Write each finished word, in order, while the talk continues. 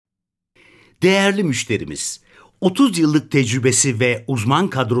Değerli müşterimiz, 30 yıllık tecrübesi ve uzman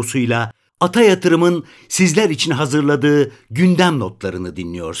kadrosuyla Ata Yatırım'ın sizler için hazırladığı gündem notlarını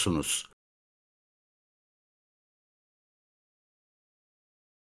dinliyorsunuz.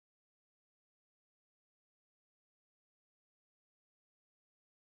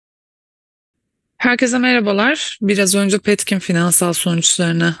 Herkese merhabalar. Biraz önce Petkim finansal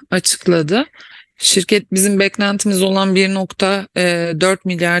sonuçlarını açıkladı. Şirket bizim beklentimiz olan 1,4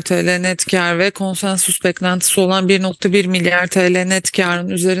 milyar TL net kar ve konsensus beklentisi olan 1,1 milyar TL net karın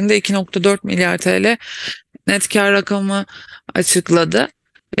üzerinde 2,4 milyar TL net kar rakamı açıkladı.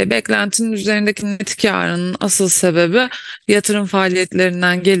 Beklentinin üzerindeki net karının asıl sebebi yatırım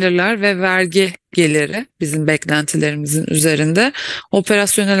faaliyetlerinden gelirler ve vergi geliri bizim beklentilerimizin üzerinde.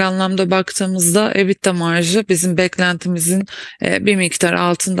 Operasyonel anlamda baktığımızda EBITDA marjı bizim beklentimizin bir miktar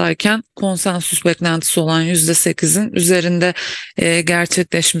altındayken konsensus beklentisi olan %8'in üzerinde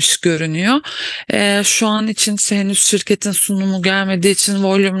gerçekleşmiş görünüyor. Şu an için henüz şirketin sunumu gelmediği için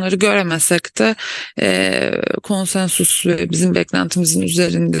volümleri göremesek de konsensus ve bizim beklentimizin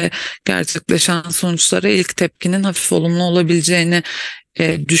üzerinde gerçekleşen sonuçlara ilk tepkinin hafif olumlu olabileceğini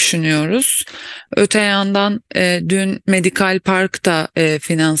düşünüyoruz. Öte yandan dün Medikal Park da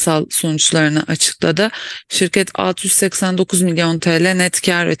finansal sonuçlarını açıkladı. Şirket 689 milyon TL net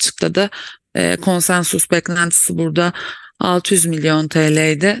kar açıkladı. Konsensus beklentisi burada 600 milyon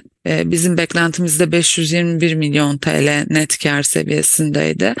TL'ydi. Bizim beklentimizde 521 milyon TL net kar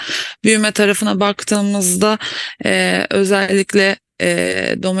seviyesindeydi. Büyüme tarafına baktığımızda özellikle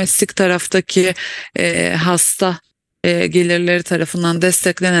domestik taraftaki hasta gelirleri tarafından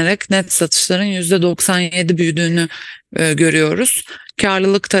desteklenerek net satışların %97 büyüdüğünü görüyoruz.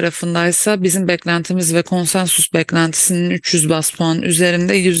 Karlılık tarafındaysa bizim beklentimiz ve konsensus beklentisinin 300 bas puan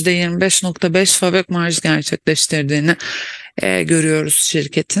üzerinde %25,5 fabrik marj gerçekleştirdiğini görüyoruz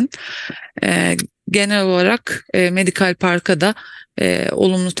şirketin. Genel olarak Medikal Park'a da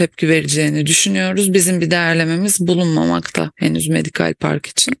olumlu tepki vereceğini düşünüyoruz. Bizim bir değerlememiz bulunmamakta henüz Medikal Park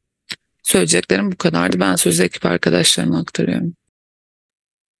için. Söyleyeceklerim bu kadardı. Ben sözü ekip arkadaşlarıma aktarıyorum.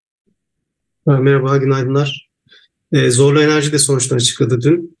 Merhaba, günaydınlar. Zorlu Enerji de sonuçları açıkladı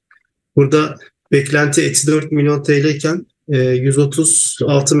dün. Burada beklenti -4 milyon TL iken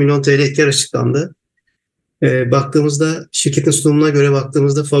 136 milyon TL kar açıklandı. Baktığımızda şirketin sunumuna göre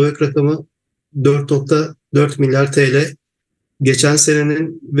baktığımızda fabrik rakamı 4,4 milyar TL. Geçen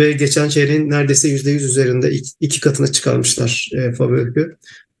senenin ve geçen çeyreğin neredeyse %100 üzerinde iki katına çıkarmışlar fabrikayı.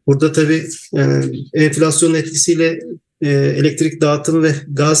 Burada tabii enflasyonun etkisiyle elektrik dağıtım ve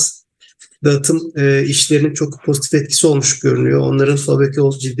gaz dağıtım işlerinin çok pozitif etkisi olmuş görünüyor. Onların fabrika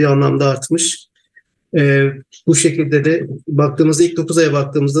ciddi anlamda artmış. Bu şekilde de baktığımızda ilk 9 aya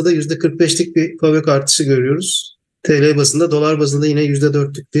baktığımızda da %45'lik bir fabrika artışı görüyoruz. TL bazında, dolar bazında yine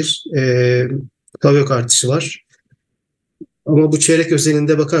 %4'lük bir fabrika artışı var. Ama bu çeyrek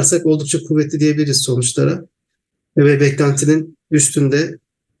özelinde bakarsak oldukça kuvvetli diyebiliriz sonuçlara. Ve beklentinin üstünde.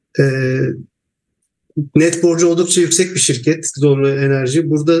 Net borcu oldukça yüksek bir şirket Zorlu Enerji.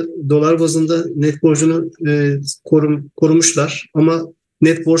 Burada dolar bazında net borcunu korumuşlar ama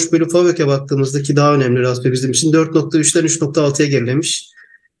net borç bölü fabrika baktığımızda ki daha önemli aslında bizim için 4,3'ten 3,6'ya gerilemiş.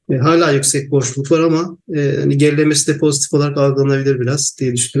 Hala yüksek borçluluk var ama hani gerilemesi de pozitif olarak algılanabilir biraz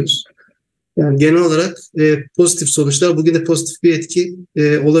diye düşünüyoruz. Yani genel olarak pozitif sonuçlar. Bugün de pozitif bir etki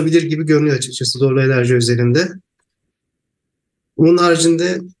olabilir gibi görünüyor açıkçası Zorlu Enerji özelinde. Onun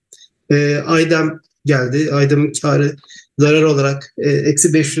haricinde Aydem geldi. Aydem'in karı zarar olarak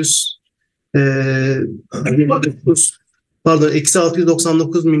 -500 eksi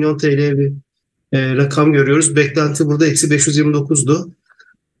 699 milyon TL bir rakam görüyoruz. Beklenti burada -529'du.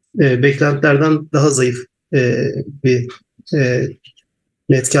 Beklentilerden daha zayıf bir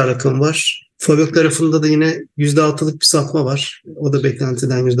net kar rakamı var. Fabrik tarafında da yine %6'lık bir sapma var. O da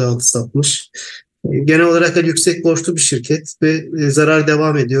beklentiden %6 sapmış. Genel olarak yüksek borçlu bir şirket ve zarar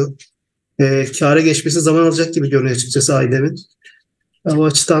devam ediyor. Kâra geçmesi zaman alacak gibi görünüyor açıkçası Aydem'in. Ama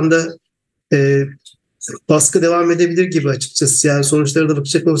açıdan da baskı devam edebilir gibi açıkçası. Yani sonuçlara da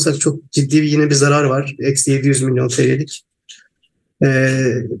bakacak olursak çok ciddi yine bir zarar var. -700 milyon TL'lik.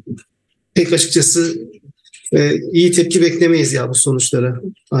 Pek açıkçası iyi tepki beklemeyiz ya bu sonuçlara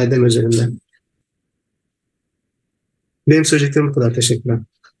Aydem özelinde. Benim söyleyeceklerim bu kadar. Teşekkürler.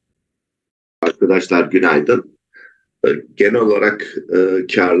 Arkadaşlar günaydın. Genel olarak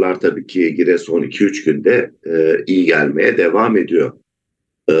karlar tabii ki yine son 2-3 günde iyi gelmeye devam ediyor.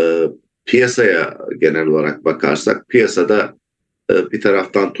 Piyasaya genel olarak bakarsak piyasada bir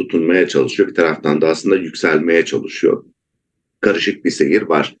taraftan tutunmaya çalışıyor, bir taraftan da aslında yükselmeye çalışıyor. Karışık bir seyir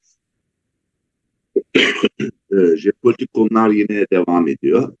var. Jeopolitik konular yine devam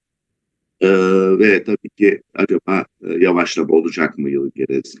ediyor. Ve tabii ki acaba yavaşlama olacak mı yıl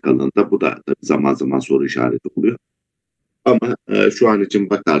geri kalanında? Bu da tabii zaman zaman soru işareti oluyor. Ama şu an için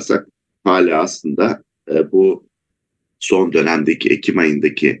bakarsak hala aslında bu son dönemdeki Ekim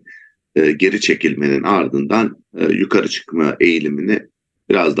ayındaki geri çekilmenin ardından yukarı çıkma eğilimini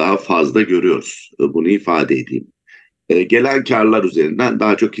biraz daha fazla görüyoruz. Bunu ifade edeyim. Gelen karlar üzerinden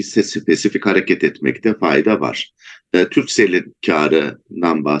daha çok hisse spesifik hareket etmekte fayda var. Turkcell'in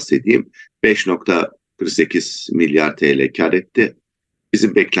karından bahsedeyim. 5,48 milyar TL kar etti.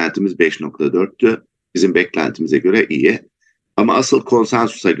 Bizim beklentimiz 5,4'tü. Bizim beklentimize göre iyi. Ama asıl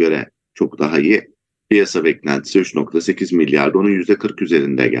konsensusa göre çok daha iyi. Piyasa beklentisi 3,8 milyardı. Onun %40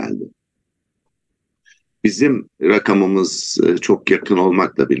 üzerinde geldi. Bizim rakamımız çok yakın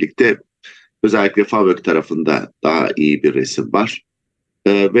olmakla birlikte özellikle FAVÖK tarafında daha iyi bir resim var.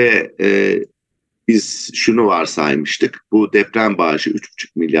 Ve biz şunu varsaymıştık. Bu deprem bağışı 3,5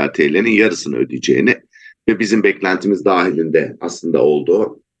 milyar TL'nin yarısını ödeyeceğini ve bizim beklentimiz dahilinde aslında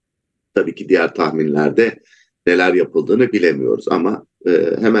oldu. Tabii ki diğer tahminlerde neler yapıldığını bilemiyoruz ama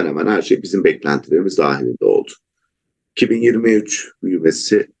hemen hemen her şey bizim beklentilerimiz dahilinde oldu. 2023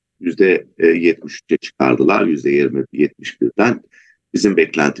 büyümesi %73'e çıkardılar. %71'den. Bizim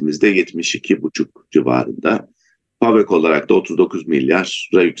beklentimiz de 72,5 civarında. FAVÖK olarak da 39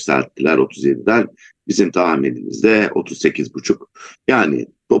 milyara yükselttiler 37'den. Bizim tahminimiz de 38,5. Yani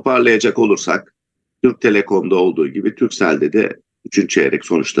toparlayacak olursak Türk Telekom'da olduğu gibi Turkcell'de de 3. çeyrek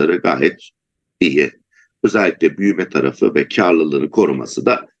sonuçları gayet iyi. Özellikle büyüme tarafı ve karlılığını koruması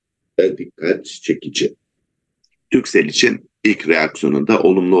da dikkat çekici. Turkcell için ilk reaksiyonunda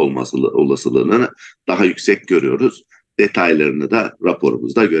olumlu olması olasılığını daha yüksek görüyoruz. Detaylarını da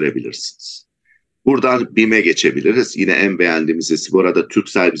raporumuzda görebilirsiniz. Buradan BİM'e geçebiliriz. Yine en beğendiğimiz hisse. Bu arada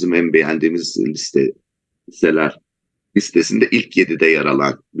Turkcell bizim en beğendiğimiz hisseler listesinde ilk 7'de yer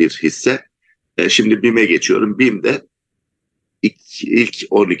alan bir hisse. Şimdi BİM'e geçiyorum. BİM de ilk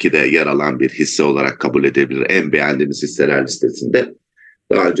 12'de yer alan bir hisse olarak kabul edebilir. En beğendiğimiz hisseler listesinde.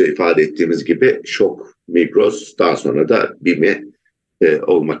 Daha önce ifade ettiğimiz gibi Şok, Migros, daha sonra da BİM'i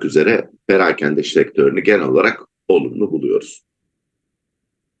olmak üzere perakende sektörünü genel olarak olumlu buluyoruz.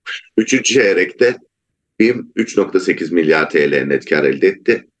 3. çeyrekte BİM 3,8 milyar TL net kar elde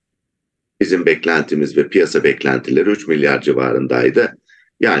etti. Bizim beklentimiz ve piyasa beklentileri 3 milyar civarındaydı.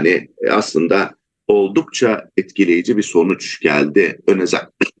 Yani aslında oldukça etkileyici bir sonuç geldi.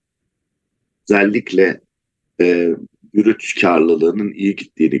 Özellikle brüt karlılığının iyi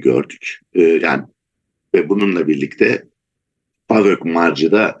gittiğini gördük. Yani ve bununla birlikte FAVÖK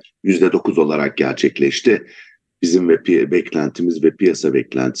marjı da %9 olarak gerçekleşti. Bizim beklentimiz ve piyasa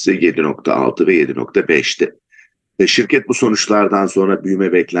beklentisi 7,6 ve 7,5'ti. Şirket bu sonuçlardan sonra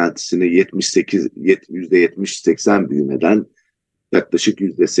büyüme beklentisini %70-80 büyümeden yaklaşık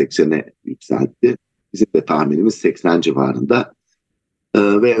 %80'e yükseltti. Bizim de tahminimiz 80 civarında.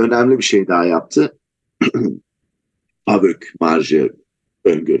 Ve önemli bir şey daha yaptı. FAVÖK marjı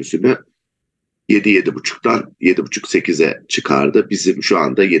öngörüsünü 7-7,5'tan 7,5-8'e çıkardı. Bizim şu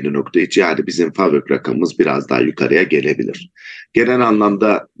anda 7,3, yani bizim FAVÖK rakamımız biraz daha yukarıya gelebilir. Genel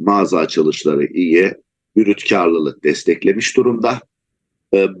anlamda mağaza açılışları iyi, brüt karlılık desteklemiş durumda.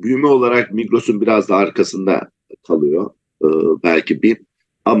 Büyüme olarak Migros'un biraz daha arkasında kalıyor belki BİM,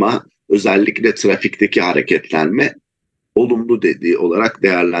 ama özellikle trafikteki hareketlenme olumlu dediği olarak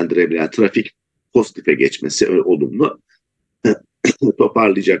değerlendirebilen, trafik pozitife geçmesi olumlu.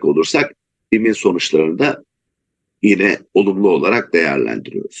 Toparlayacak olursak BİM'in sonuçlarını da yine olumlu olarak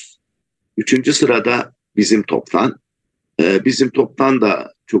değerlendiriyoruz. 3. sırada bizim toptan. Bizim toptan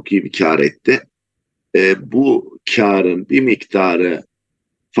da çok iyi bir kar etti. Bu karın bir miktarı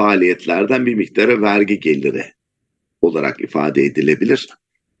faaliyetlerden, bir miktarı vergi geliri olarak ifade edilebilir.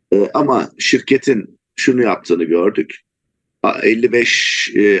 Ama şirketin şunu yaptığını gördük.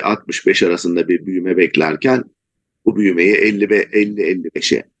 55-65 arasında bir büyüme beklerken bu büyümeyi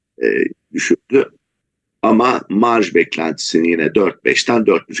 50-55'e düşürdü. Ama marj beklentisini yine 4,5'ten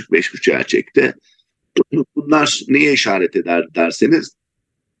 4,5-5,5'e çekti. Bunlar neye işaret eder derseniz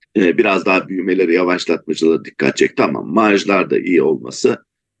biraz daha büyümeleri yavaşlatmacılığa dikkat çekti, ama marjlar da iyi olması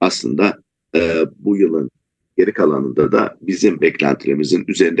aslında bu yılın geri kalanında da bizim beklentilerimizin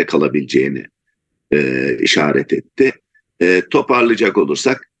üzerinde kalabileceğini işaret etti. Toparlayacak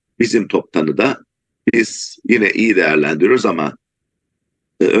olursak bizim toptanı da biz yine iyi değerlendiriyoruz, ama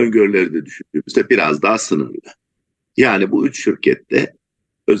öngörüleri de düşündüğümüzde biraz daha sınırlı. Yani bu 3 şirkette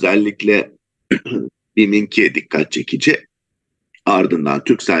özellikle BİM'inki dikkat çekici, ardından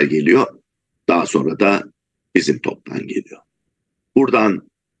Turkcell geliyor, daha sonra da bizim toptan geliyor. Buradan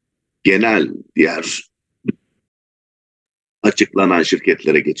genel diğer açıklanan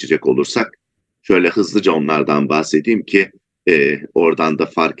şirketlere geçecek olursak şöyle hızlıca onlardan bahsedeyim ki oradan da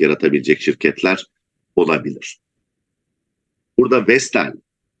fark yaratabilecek şirketler olabilir. Burada Vestel,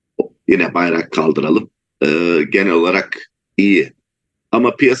 yine bayrak kaldıralım. Genel olarak iyi.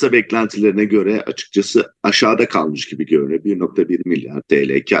 Ama piyasa beklentilerine göre açıkçası aşağıda kalmış gibi görünüyor. 1,1 milyar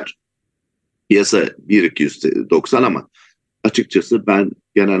TL kar. Piyasa 1,290 ama açıkçası ben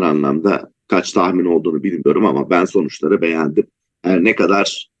genel anlamda kaç tahmin olduğunu bilmiyorum ama ben sonuçları beğendim. Her ne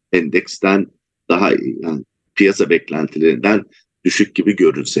kadar endeksten daha iyi, yani piyasa beklentilerinden düşük gibi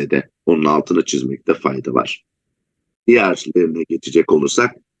görünse de onun altını çizmekte fayda var. Diğerlerine geçecek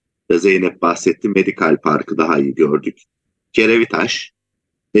olursak Zeynep bahsetti. Medikal Park'ı daha iyi gördük. Kerevitaş,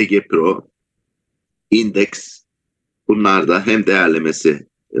 Ege Pro, Endeks, bunlar da hem değerlemesi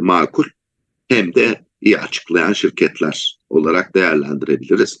makul hem de iyi açıklayan şirketler olarak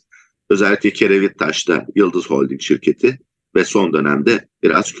değerlendirebiliriz. Özellikle Kerevitaş'ta Yıldız Holding şirketi ve son dönemde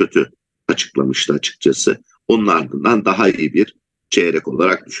biraz kötü açıklamıştı açıkçası. Onun ardından daha iyi bir çeyrek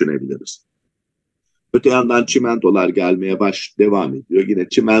olarak düşünebiliriz. Öte yandan çimentolar gelmeye devam ediyor. Yine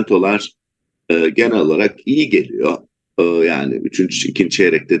çimentolar genel olarak iyi geliyor. Yani ikinci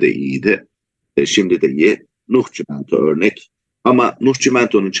çeyrekte de iyiydi. Şimdi de iyi. Nuh Çimento örnek. Ama Nuh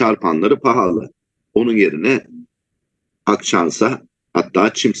Çimento'nun çarpanları pahalı. Onun yerine Akçansa,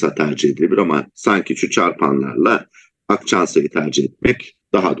 hatta Çimsa tercih edilebilir ama sanki şu çarpanlarla Akçansa'yı tercih etmek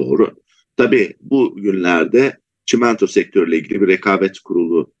daha doğru. Tabii bu günlerde çimento sektörüyle ilgili bir rekabet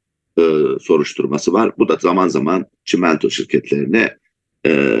kurulu soruşturması var. Bu da zaman zaman çimento şirketlerine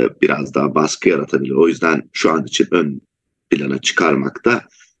biraz daha baskı yaratabilir. O yüzden şu an için ön plana çıkarmakta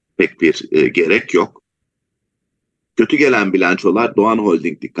pek bir gerek yok. Kötü gelen bilançolar Doğan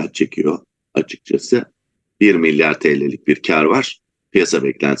Holding dikkat çekiyor açıkçası. 1 milyar TL'lik bir kar var. Piyasa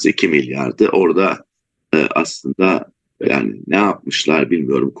beklentisi 2 milyardı. Orada aslında yani ne yapmışlar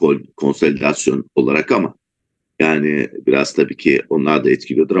bilmiyorum konsolidasyon olarak ama yani biraz tabii ki onlar da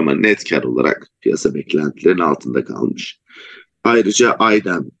etkiliyordur ama net kar olarak piyasa beklentilerinin altında kalmış. Ayrıca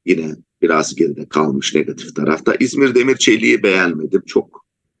Aydem yine biraz geride kalmış negatif tarafta. İzmir Demir Çelik'i beğenmedim çok.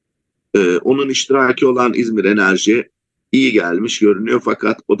 Onun iştiraki olan İzmir Enerji iyi gelmiş görünüyor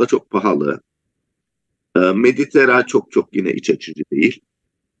fakat o da çok pahalı. Meditera çok yine iç açıcı değil.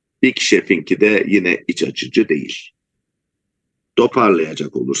 Big Chef'inki de yine iç açıcı değil.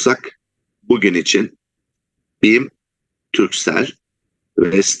 Toparlayacak olursak bugün için BİM, Turkcell,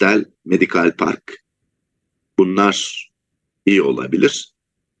 Vestel, Medikal Park, bunlar iyi olabilir.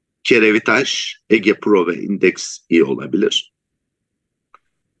 Kerevitaş, Ege Pro ve Endeks iyi olabilir.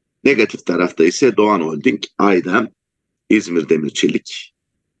 Negatif tarafta ise Doğan Holding, Aydem, İzmir Demir Çelik,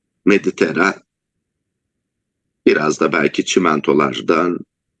 Meditera, biraz da belki çimentolardan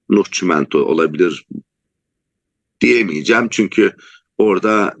Nuh Çimento olabilir diyemeyeceğim. Çünkü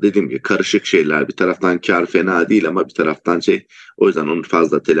orada dediğim gibi karışık şeyler. Bir taraftan kar fena değil ama bir taraftan o yüzden onu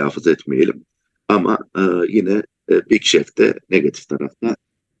fazla telaffuz etmeyelim. Ama yine Big Chef'te negatif tarafta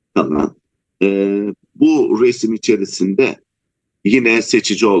kalan. Bu resim içerisinde yine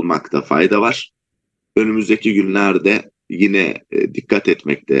seçici olmakta fayda var. Önümüzdeki günlerde yine dikkat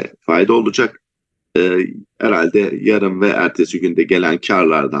etmekte fayda olacak. Herhalde yarın ve ertesi günde gelen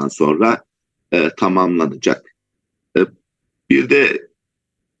karlardan sonra tamamlanacak. Bir de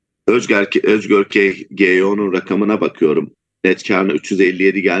Özgür GEO'nun rakamına bakıyorum. Net karına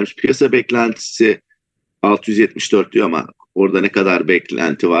 357 gelmiş. Piyasa beklentisi 674 diyor ama orada ne kadar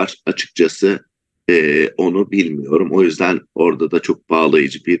beklenti var açıkçası onu bilmiyorum. O yüzden orada da çok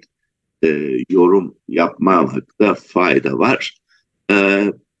bağlayıcı bir yorum yapmamakta fayda var.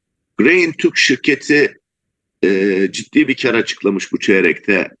 Grain Türk şirketi ciddi bir kar açıklamış bu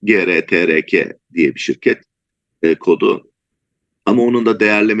çeyrekte. GRTRK diye bir şirket kodu. Ama onun da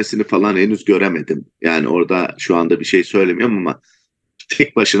değerlemesini falan henüz göremedim. Yani orada şu anda bir şey söylemiyorum ama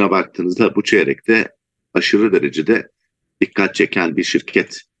tek başına baktığınızda bu çeyrekte aşırı derecede dikkat çeken bir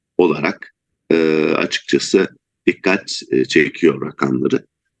şirket olarak açıkçası dikkat çekiyor rakamları.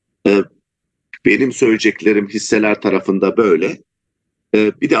 Benim söyleyeceklerim hisseler tarafında böyle.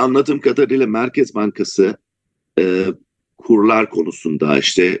 Bir de anladığım kadarıyla Merkez Bankası kurlar konusunda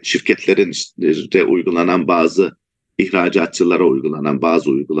işte şirketlerin işte uygulanan bazı ihracatçılara uygulanan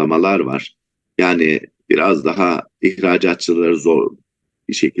bazı uygulamalar var. Yani biraz daha ihracatçıları zor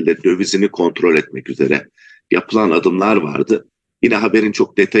bir şekilde dövizini kontrol etmek üzere yapılan adımlar vardı. Yine haberin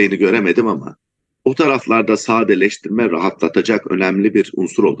çok detayını göremedim ama o taraflarda sadeleştirme rahatlatacak önemli bir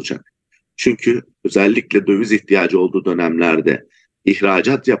unsur olacak. Çünkü özellikle döviz ihtiyacı olduğu dönemlerde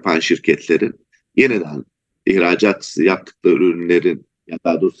ihracat yapan şirketlerin yeniden ihracat yaptıkları ürünlerin ya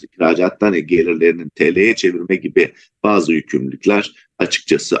daha doğrusu ihracattan gelirlerinin TL'ye çevirme gibi bazı yükümlülükler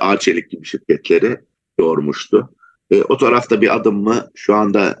açıkçası ağır çelik gibi şirketleri yormuştu. O tarafta bir adım mı şu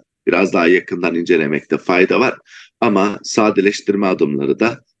anda biraz daha yakından incelemekte fayda var. Ama sadeleştirme adımları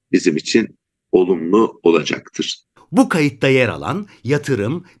da bizim için olumlu olacaktır. Bu kayıtta yer alan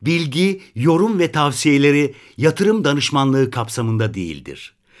yatırım, bilgi, yorum ve tavsiyeleri yatırım danışmanlığı kapsamında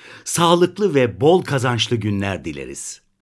değildir. Sağlıklı ve bol kazançlı günler dileriz.